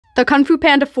The Kung Fu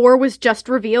Panda 4 was just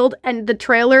revealed, and the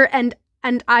trailer, and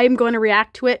I'm going to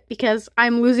react to it because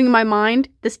I'm losing my mind.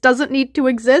 This doesn't need to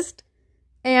exist,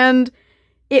 and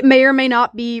it may or may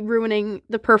not be ruining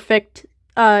the perfect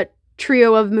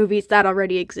trio of movies that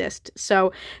already exist.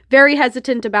 So, very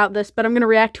hesitant about this, but I'm going to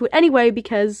react to it anyway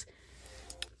because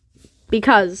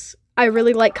I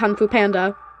really like Kung Fu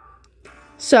Panda.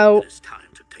 So, it is time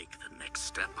to take the next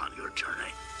step on your journey.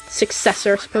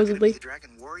 Successor, supposedly. The Dragon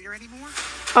Warrior anymore?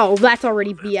 Oh, that's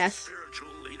already BS. Spiritual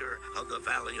leader of the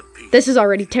Valley of Peace. This is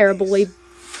already terribly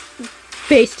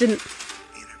based in... Inner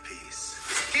peace.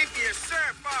 Keep your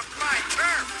surf off my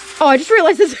turf. Oh, I just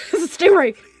realized this is a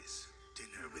stingray. Please.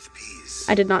 Dinner with peas.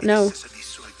 I did not know Sesame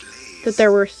soy glaze. that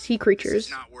there were sea creatures.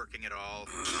 It's not working at all.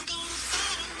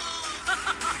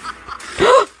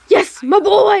 Yes, my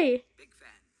boy! Big fan.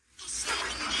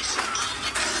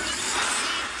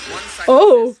 Once I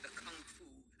Oh. possess the kung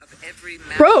fu of every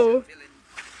master Bro. villain,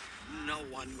 no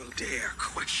one will dare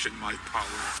question my power.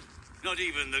 Not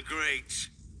even the great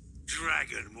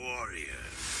Dragon Warrior.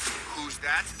 Who's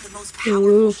that? The most Ooh.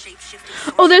 powerful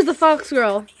shape-shifting Oh, there's the fox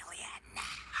girl.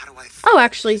 How do I Oh,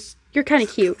 actually, you're kind of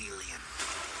cute. chameleon?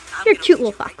 You're a cute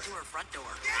little fox. to her front door.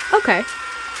 Okay. It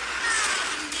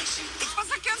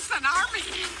was against an army.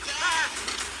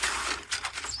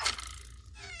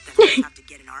 Then we have to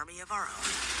get an army of our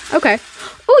own. Okay.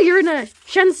 Oh, you're in a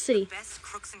Shen City. Best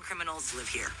crooks and criminals live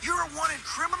here. You're a wanted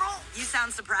criminal? You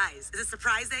sound surprised. Is it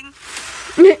surprising?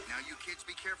 Now you kids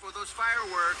be careful of those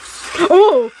fireworks.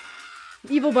 Oh!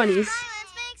 Evil bunnies.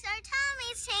 Silence makes our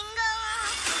tummies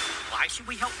tingle. Why should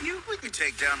we help you? We can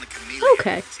take down the chameleon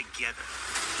Okay. together.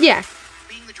 Yeah.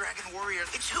 Being the Dragon Warrior,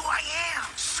 it's who I am.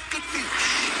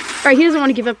 Skadoosh. Alright, he doesn't want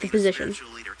to give up the position.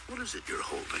 Spiritual leader. What is it you're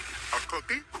holding? A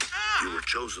cookie? You were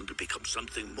chosen to become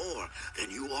something more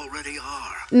than you already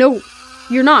are. No,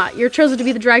 you're not. You're chosen to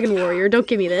be the Dragon Warrior. Don't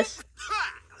give me this.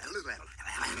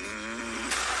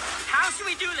 How should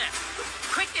we do this?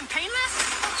 Quick and painless?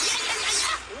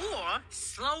 Or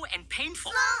slow and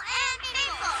painful?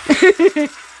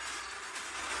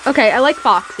 Okay, I like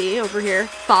Foxy over here.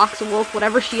 Fox, wolf,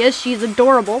 whatever she is, she's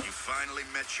adorable. You finally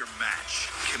met your match,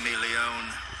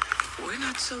 chameleon. We're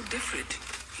not so different,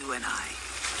 you and I.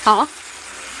 Huh?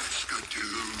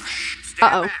 Skadoosh.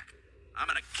 Uh-oh. Back. I'm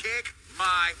gonna kick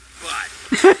my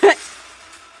butt.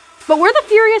 But where the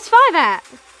Furious Five at?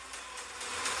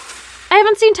 I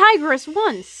haven't seen Tigress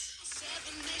once.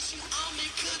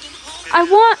 I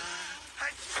want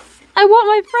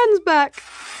my friends back.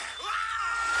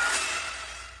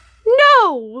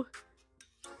 No!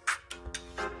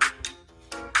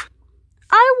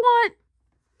 I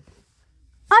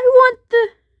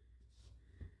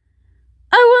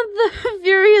want the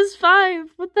Furious Five.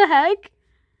 What the heck?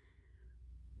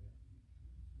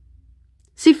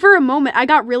 See, for a moment, I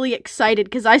got really excited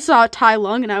because I saw Tai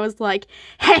Lung and I was like,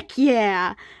 heck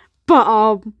yeah!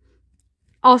 But,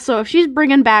 also, if she's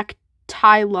bringing back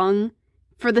Tai Lung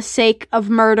for the sake of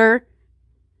murder,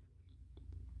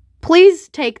 please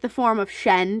take the form of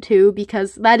Shen, too,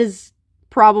 because that is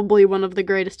probably one of the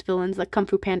greatest villains that Kung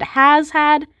Fu Panda has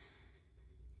had.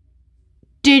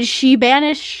 Did she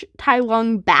banish Tai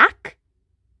Lung back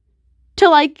to,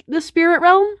 like, the spirit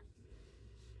realm?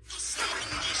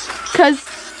 Because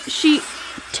she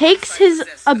takes his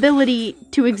ability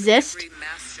to exist,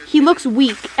 he looks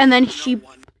weak, and then she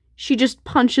just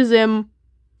punches him.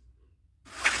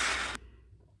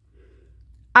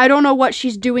 I don't know what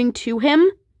she's doing to him.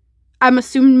 I'm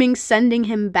assuming sending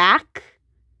him back.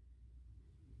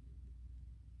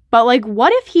 But, like,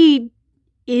 what if he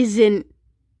isn't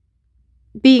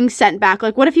being sent back?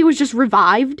 Like, what if he was just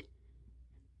revived?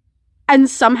 And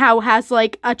somehow has,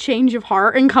 like, a change of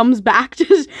heart and comes back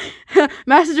to...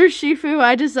 Master Shifu,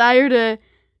 I desire to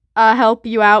help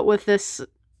you out with this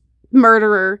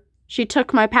murderer. She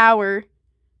took my power.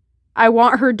 I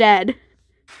want her dead.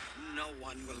 No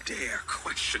one will dare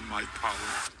question my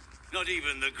power. Not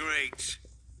even the great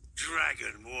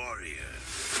Dragon Warrior.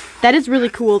 That is really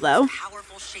cool, though.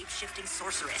 Powerful shape-shifting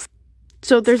sorceress.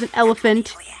 So there's an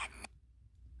elephant.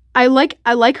 I like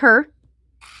her.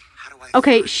 How do I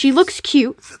Okay, find she looks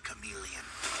cute. the chameleon?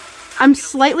 I'm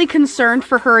slightly concerned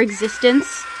for her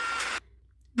existence.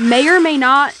 May or may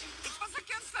not.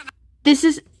 This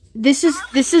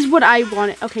is what I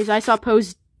wanted. Okay, so I saw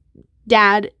Poe's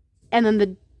dad and then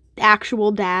the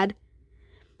actual dad.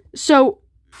 So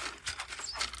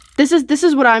this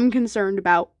is what I'm concerned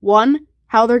about. One,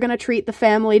 how they're gonna treat the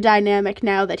family dynamic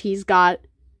now that he's got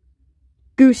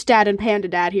Goose Dad and Panda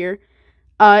Dad here.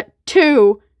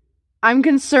 Two, I'm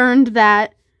concerned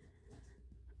that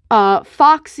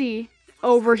Foxy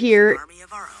over here Army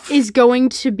of our own. is going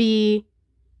to be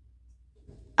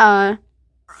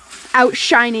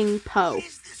outshining Poe. What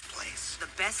is this place? The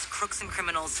best crooks and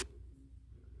criminals.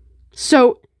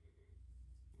 So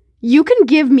you can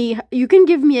give me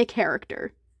a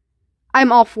character.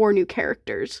 I'm all for new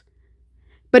characters.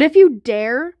 But if you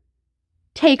dare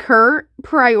take her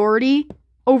priority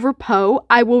over Poe,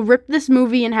 I will rip this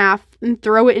movie in half and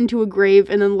throw it into a grave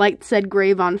and then light said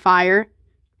grave on fire.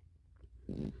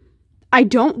 I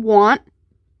don't want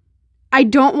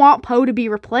Poe to be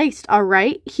replaced,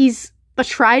 alright? He's a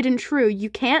tried and true. You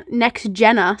can't next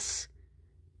gen us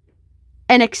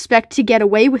and expect to get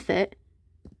away with it.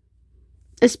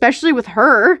 Especially with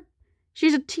her.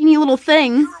 She's a teeny little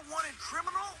thing. You're a wanted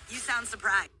criminal? You sound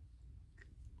surprised.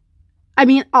 I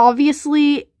mean,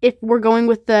 obviously, if we're going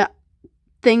with the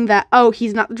thing that, oh,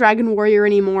 he's not the Dragon Warrior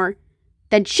anymore,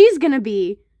 then she's gonna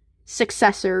be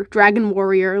successor Dragon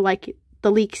Warrior, like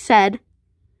the leak said.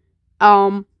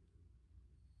 Not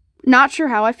sure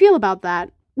how I feel about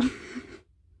that.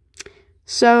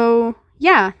 So,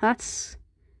 yeah, that's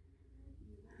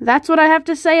what I have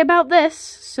to say about this.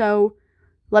 So,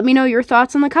 let me know your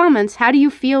thoughts in the comments. How do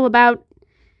you feel about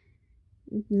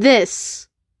this?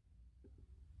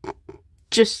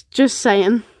 Just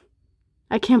saying.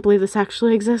 I can't believe this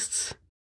actually exists.